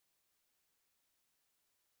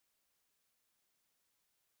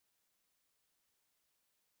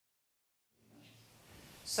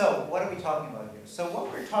So what are we talking about here? So what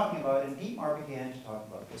we're talking about, and Dietmar began to talk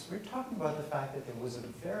about this, we're talking about the fact that there was a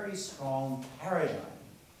very strong paradigm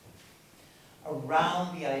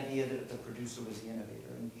around the idea that the producer was the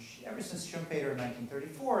innovator. And ever since Schumpeter in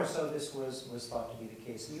 1934 or so, this was thought to be the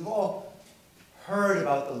case. And you've all heard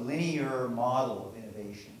about the linear model of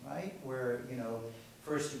innovation, right? Where, you know,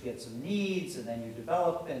 first you get some needs, and then you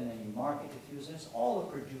develop, and then you market, diffuse, and it's all a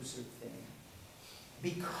producer thing.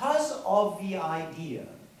 Because of the idea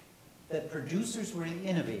that producers were the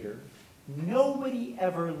innovator, nobody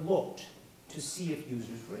ever looked to see if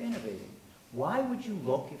users were innovating. Why would you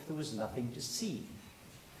look if there was nothing to see?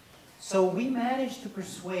 So we managed to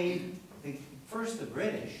persuade first the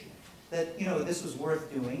British that, you know, this was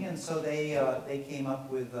worth doing, and so they came up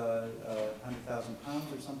with £100,000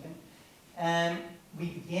 or something, and we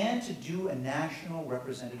began to do a national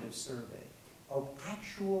representative survey of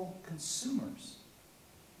actual consumers.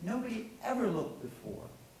 Nobody ever looked before.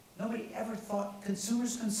 Nobody ever thought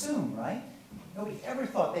consumers consume, right? Nobody ever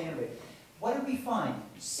thought they innovated. What did we find?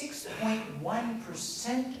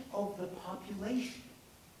 6.1% of the population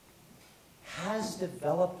has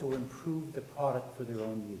developed or improved the product for their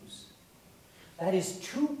own use. That is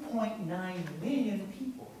 2.9 million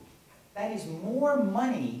people. That is more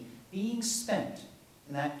money being spent.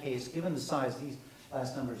 In that case, given the size, these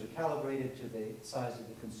last numbers are calibrated to the size of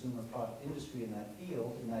the consumer product industry in that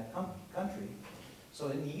field, in that country. So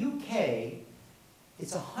in the UK,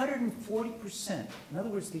 it's 140%. In other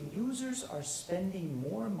words, the users are spending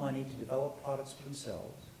more money to develop products for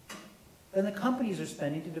themselves than the companies are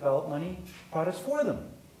spending to develop products for them.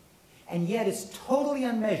 And yet it's totally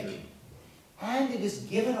unmeasured, and it is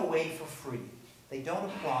given away for free. They don't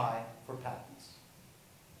apply for patents.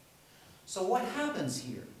 So what happens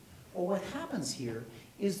here? Well, what happens here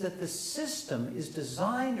is that the system is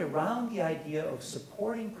designed around the idea of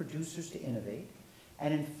supporting producers to innovate.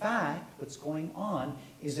 And in fact, what's going on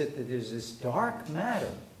is that there's this dark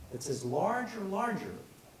matter that's as larger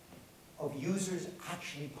of users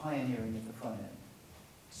actually pioneering at the front end.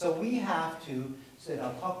 So we have to, and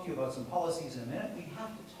I'll talk to you about some policies in a minute, we have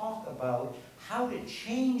to talk about how to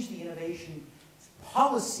change the innovation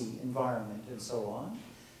policy environment and so on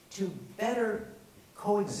to better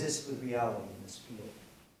coexist with reality in this field.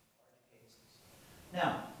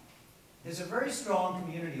 Now, there's a very strong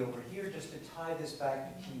community over here, just to tie this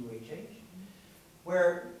back to TUHH,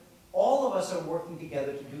 where all of us are working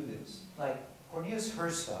together to do this. Like Cornelius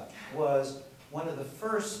Herstadt was one of the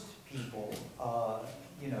first people,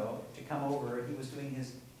 you know, to come over. He was doing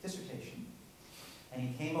his dissertation, and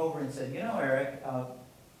he came over and said, you know, Eric,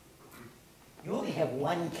 you only have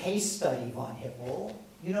one case study on Hippel.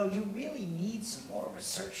 You know, you really need some more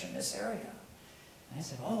research in this area. And I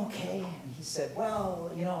said, oh, okay. And he said,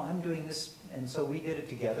 well, you know, I'm doing this. And so we did it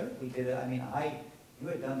together. We did it, I mean, you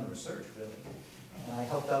had done the research, really. And I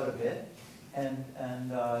helped out a bit. And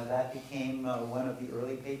that became one of the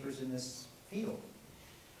early papers in this field.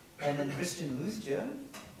 And then Christian Luthje,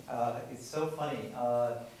 it's so funny.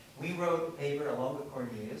 We wrote a paper along with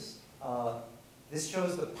Cornelius. This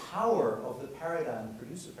shows the power of the paradigm, the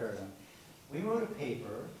producer paradigm. We wrote a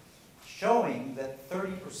paper showing that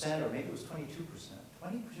 30%, or maybe it was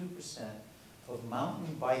 22% of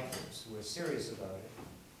mountain bikers who are serious about it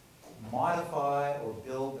modify or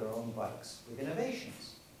build their own bikes with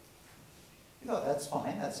innovations. We thought, that's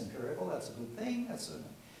fine, that's empirical, that's a good thing.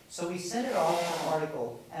 So we sent it off to an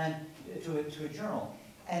article and to a journal,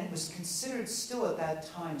 and it was considered still at that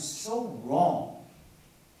time so wrong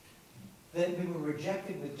that we were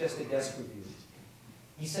rejected with just a desk review.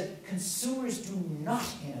 He said, consumers do not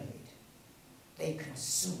innovate, they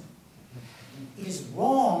consume. It is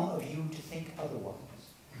wrong of you to think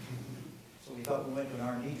otherwise. So we thought we went to an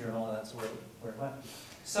R&D journal, and that's where it went.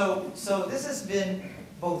 So this has been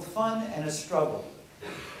both fun and a struggle.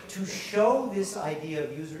 To show this idea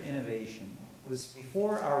of user innovation was,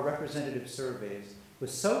 before our representative surveys,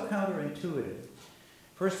 was so counterintuitive.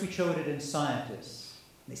 First we showed it in scientists.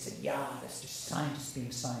 They said, yeah, that's just scientists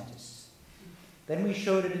being scientists. Then we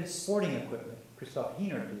showed it in sporting equipment. Christoph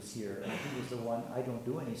Hienert was here, and he was the one. I don't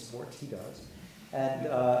do any sports, he does. And he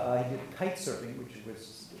did kite surfing, which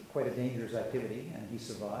was quite a dangerous activity, and he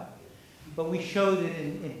survived. But we showed it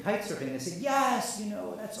in kite surfing, and they said, yes, you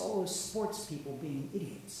know, that's all those sports people being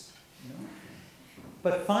idiots. You know?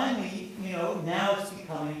 But finally, you know, now it's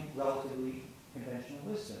becoming relatively conventional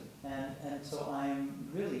wisdom. And so I'm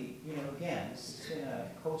really, you know, again, this has been a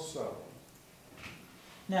close struggle.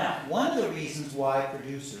 Now, one of the reasons why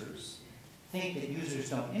producers think that users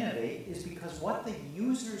don't innovate is because what the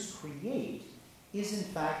users create is in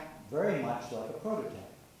fact very much like a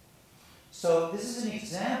prototype. So this is an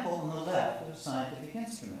example on the left of a scientific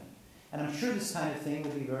instrument. And I'm sure this kind of thing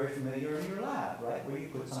will be very familiar in your lab, right, where you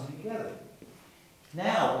put something together.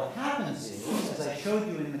 Now, what happens is, as I showed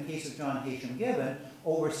you in the case of John Hashem Gibbon,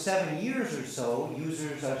 over 7 years or so,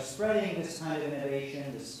 users are spreading this kind of innovation.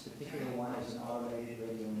 This particular one is an automated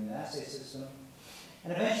radioimmunoassay system.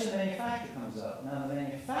 And eventually the manufacturer comes up. Now, the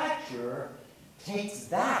manufacturer takes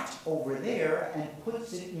that over there and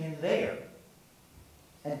puts it in there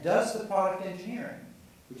and does the product engineering,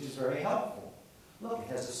 which is very helpful. Look,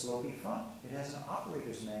 it has a slopey front. It has an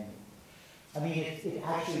operator's manual. I mean, it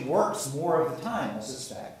actually works more of the time, I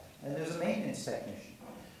suspect, and there's a maintenance technician.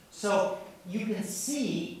 So you can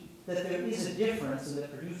see that there is a difference and the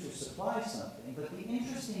producer supplies something, but the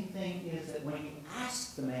interesting thing is that when you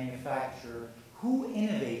ask the manufacturer who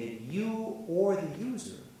innovated, you or the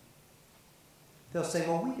user, they'll say,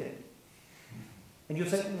 well, we did. And you'll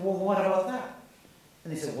say, well, what about that?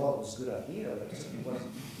 And they say, well, it was a good idea, but it certainly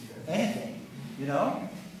wasn't anything, you know?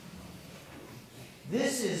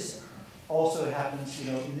 This is also happens, you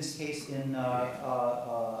know, in this case in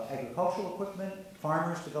agricultural equipment.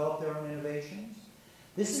 Farmers develop their own innovations.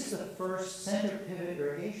 This is the first center pivot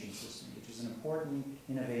irrigation system, which is an important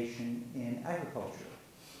innovation in agriculture.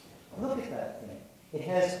 Look at that thing. It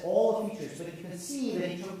has all the features, but you can see that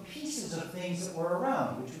it took pieces of things that were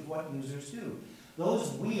around, which is what users do.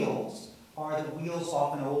 Those wheels are the wheels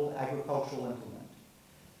off an old agricultural implement.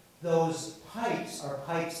 Those pipes are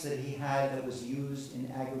pipes that he had that was used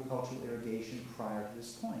in agricultural irrigation prior to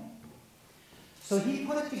this point. So he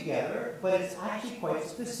put it together, but it's actually quite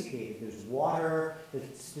sophisticated. There's water,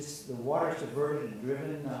 the water is diverted and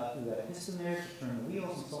driven through that piston there to turn the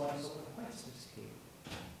wheels and so on and so forth. Quite sophisticated.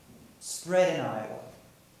 Spread in Iowa.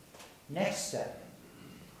 Next step,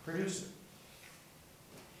 producer.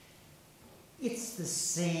 It's the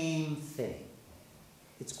same thing.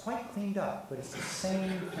 It's quite cleaned up, but it's the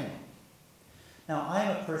same thing. Now,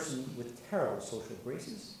 I'm a person with terrible social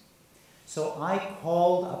graces, so I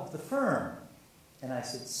called up the firm, and I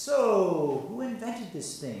said, so, who invented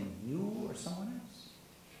this thing, you or someone else?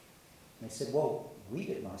 And they said, well, we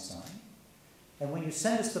did, my son. And when you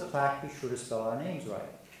send us the plaque, be sure to spell our names right.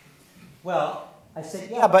 Well, I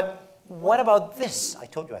said, yeah, but what about this? I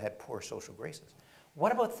told you I had poor social graces.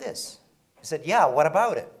 What about this? He said, yeah, what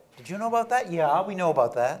about it? Did you know about that? Yeah, we know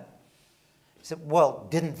about that. He said, well,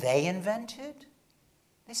 didn't they invent it?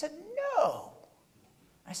 They said, no.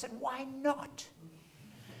 I said, why not?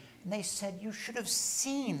 And they said, you should have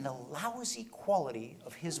seen the lousy quality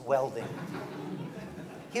of his welding.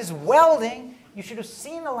 His welding, you should have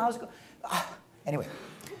seen the lousy quality. Anyway,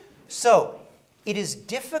 so it is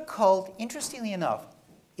difficult, interestingly enough,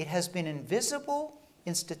 it has been invisible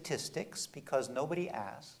in statistics because nobody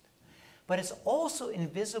asked. But it's also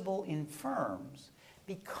invisible in firms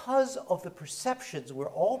because of the perceptions. We're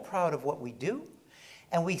all proud of what we do,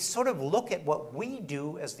 and we sort of look at what we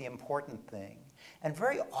do as the important thing. And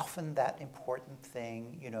very often that important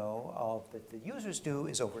thing, you know, that the users do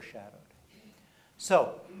is overshadowed.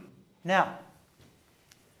 So now,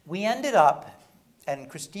 we ended up, and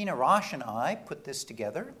Christina Roche and I put this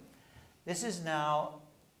together. This is now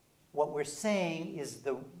what we're saying is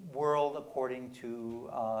the world according to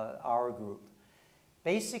our group.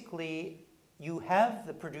 Basically, you have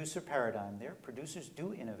the producer paradigm there. Producers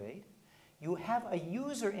do innovate. You have a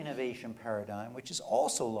user innovation paradigm, which is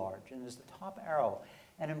also large and is the top arrow,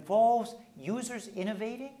 and involves users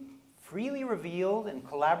innovating, freely revealed in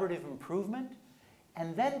collaborative improvement,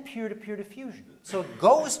 and then peer-to-peer diffusion. So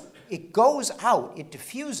it goes out, it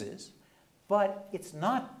diffuses, but it's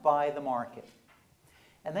not by the market.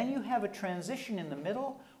 And then you have a transition in the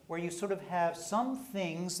middle where you sort of have some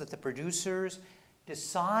things that the producers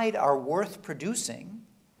decide are worth producing,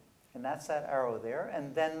 and that's that arrow there,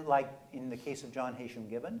 and then like in the case of John Hashem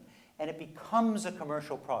Gibbon, and it becomes a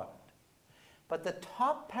commercial product. But the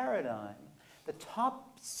top paradigm, the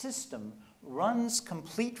top system runs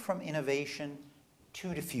complete from innovation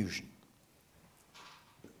to diffusion.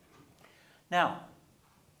 Now,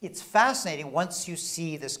 it's fascinating once you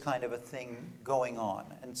see this kind of a thing going on.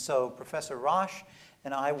 And so Professor Roche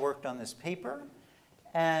and I worked on this paper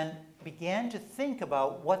and began to think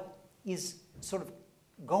about what is sort of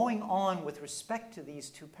going on with respect to these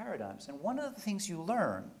two paradigms. And one of the things you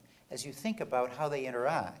learn as you think about how they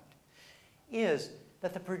interact is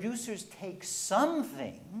that the producers take some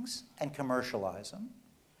things and commercialize them,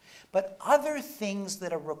 but other things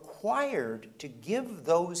that are required to give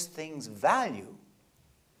those things value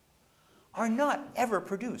are not ever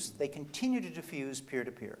produced. They continue to diffuse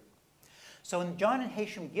peer-to-peer. So in John and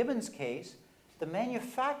Hashem Gibbon's case, the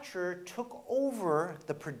manufacturer took over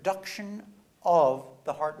the production of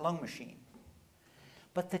the heart-lung machine.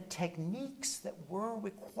 But the techniques that were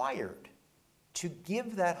required to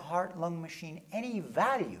give that heart-lung machine any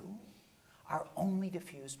value are only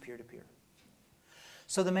diffused peer-to-peer.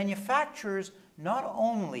 So the manufacturers not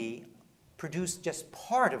only produce just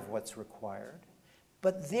part of what's required,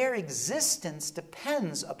 but their existence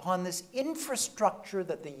depends upon this infrastructure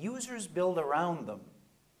that the users build around them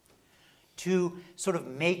to sort of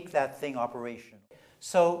make that thing operational.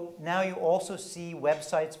 So now you also see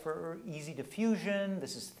websites for easy diffusion.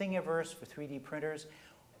 This is Thingiverse for 3D printers.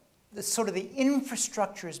 The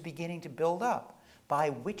infrastructure is beginning to build up by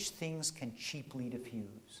which things can cheaply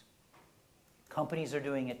diffuse. Companies are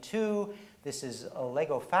doing it too. This is a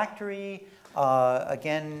Lego factory.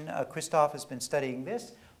 Again, Christoph has been studying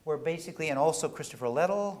this, where basically, and also Christopher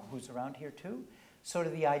Lettle, who's around here too, sort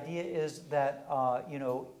of the idea is that, you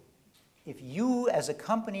know, if you as a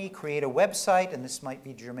company create a website, and this might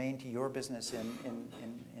be germane to your business,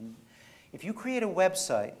 if you create a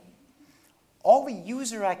website, all the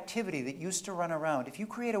user activity that used to run around, if you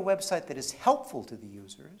create a website that is helpful to the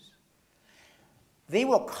users, they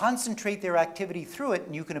will concentrate their activity through it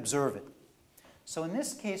and you can observe it. So in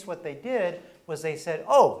this case, what they did was they said,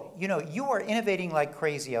 oh, you know, you are innovating like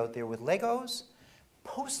crazy out there with Legos.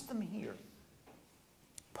 Post them here.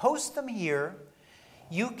 Post them here.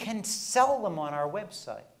 You can sell them on our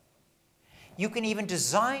website. You can even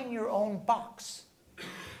design your own box.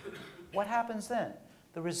 What happens then?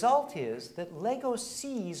 The result is that Lego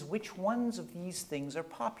sees which ones of these things are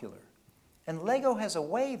popular. And Lego has a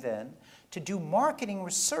way then to do marketing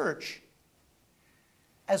research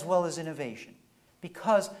as well as innovation.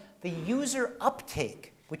 Because the user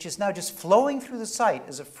uptake, which is now just flowing through the site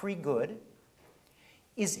as a free good,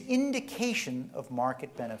 is indication of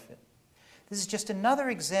market benefit. This is just another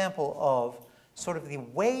example of sort of the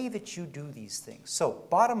way that you do these things. So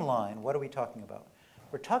bottom line, what are we talking about?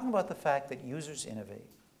 We're talking about the fact that users innovate.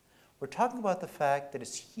 We're talking about the fact that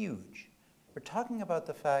it's huge. We're talking about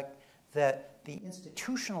the fact that the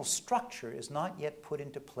institutional structure is not yet put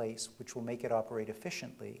into place which will make it operate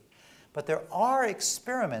efficiently. But there are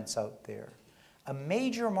experiments out there. A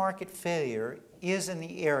major market failure is in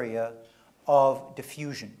the area of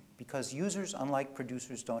diffusion, because users, unlike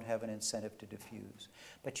producers, don't have an incentive to diffuse.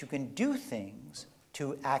 But you can do things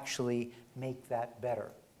to actually make that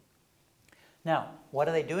better. Now, what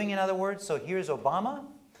are they doing, in other words? So here's Obama.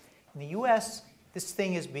 In the US, this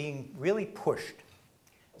thing is being really pushed.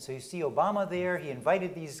 So you see Obama there. He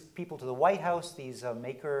invited these people to the White House, these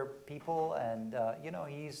maker people, and you know,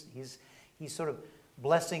 he's sort of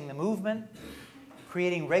blessing the movement,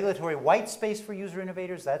 creating regulatory white space for user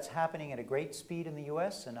innovators. That's happening at a great speed in the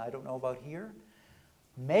US, and I don't know about here.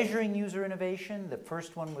 Measuring user innovation. The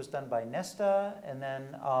first one was done by Nesta, and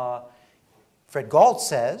then Fred Galt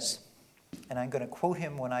says, and I'm going to quote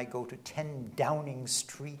him when I go to 10 Downing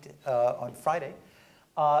Street on Friday,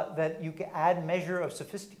 that you can add measure of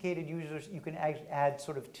sophisticated users. You can add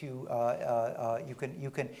sort of to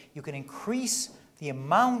you can increase the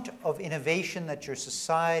amount of innovation that your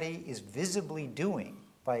society is visibly doing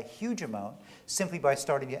by a huge amount simply by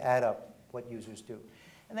starting to add up what users do.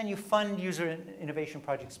 And then you fund user innovation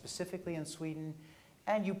projects specifically in Sweden,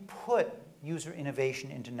 and you put user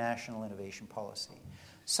innovation into national innovation policy.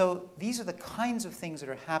 So these are the kinds of things that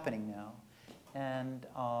are happening now, and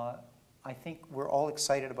I think we're all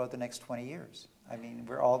excited about the next 20 years. I mean,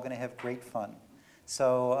 we're all going to have great fun.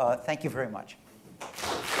 So thank you very much.